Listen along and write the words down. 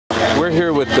we're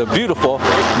here with the beautiful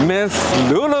Myz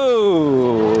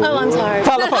Lulu. Oh, I'm sorry.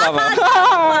 Now,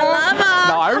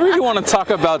 I really want to talk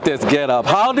about this get-up.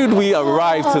 How did we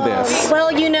arrive to this?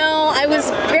 Well, you know, I was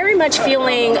very much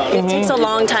feeling it takes a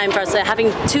long time for us,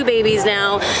 having 2 babies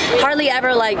now, hardly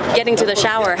ever like getting to the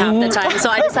shower half the time.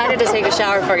 So I decided to take a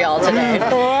shower for y'all today.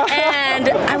 And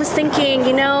I was thinking,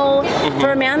 you know,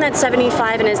 for a man that's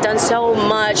 75 and has done so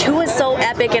much, who is so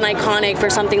epic and iconic for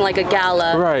something like a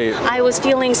gala? Right. I was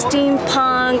feeling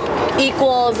steampunk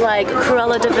equals like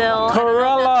Cruella de Vil.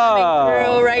 Cruella!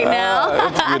 Through right now.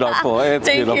 It's beautiful. It's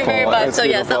Thank beautiful. you very much. It's so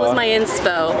yes, that was my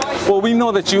inspo. Well, we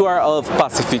know that you are of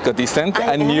Pacifica descent,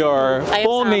 and your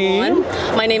full name.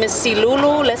 My name is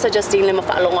Silulu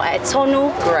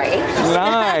A'etonu Grey.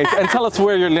 Nice. And tell us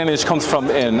where your lineage comes from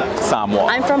in Samoa.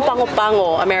 I'm from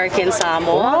Pango, American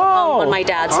Samoa, on my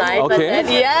dad's side. Okay.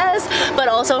 But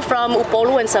also from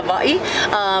Upolu and Savai'i,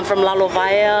 from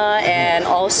Lalovaya, and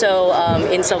also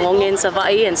in Songongin,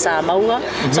 Savai'i, and Samoa.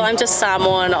 So I'm just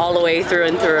Samoan all the way through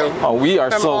and through. Oh, we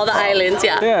are from all the islands,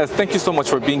 yeah. Yes, thank you so much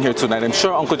for being here tonight. I'm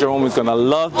sure Uncle Jerome is gonna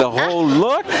love the whole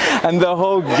look and the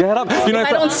whole get-up. You know, if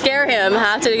I don't scare him,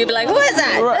 have to be like, who is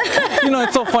that? Right. You know,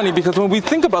 it's so funny because when we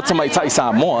think about Tamaitai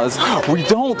Samoas, we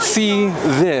don't see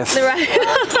this. Right.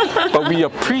 But we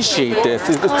appreciate this.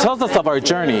 It tells us of our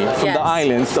journey from the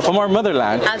islands, from our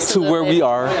motherland, to where we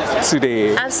are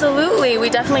today. Absolutely. We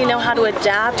definitely know how to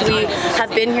adapt. We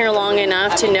have been here long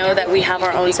enough to know that we have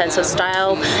our own sense of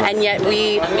style, and yet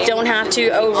we don't have to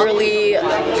overly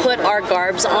put our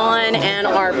garbs on and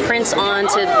our prints on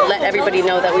to let everybody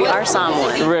know that we are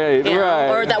Samoan. Right, right.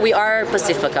 Or that we are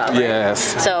Pacifica. Right?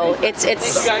 Yes. So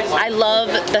I love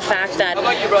the fact that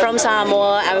from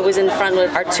Samoa, I was in front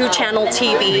of our 2-channel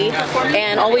TV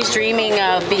and always dreaming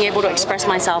of being able to express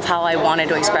myself how I wanted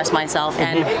to express myself.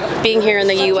 And being here in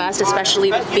the U.S.,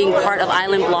 especially being part of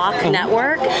Island Block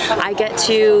Network, I get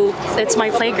to, it's my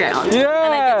playground. Yes.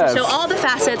 And I get to show all the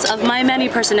facets of my many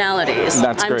personalities.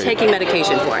 That's I'm great. taking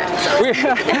medication for it.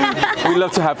 So. We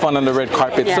love to have fun on the red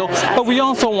carpet. Yes, but we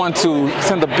also want to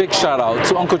send a big shout out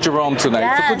to Uncle Jerome tonight.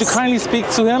 Yes. So could you kindly speak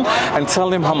to him and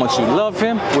tell him how much you love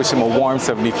him, wish him a warm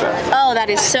 75th. Oh, that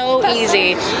is so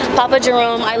easy. Papa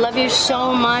Jerome, I love you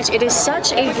so much. It is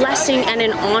such a blessing and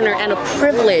an honor and a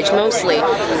privilege, mostly,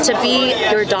 to be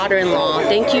your daughter-in-law.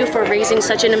 Thank you for raising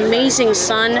such an amazing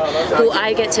son who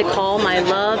I get to call my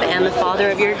love and the father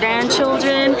of your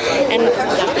grandchildren. And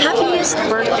happiest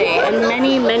birthday and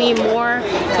many, many more.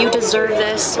 You deserve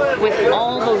this with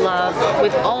all the love,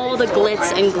 with all the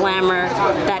glitz and glamour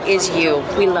that is you.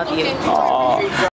 We love you. Aww.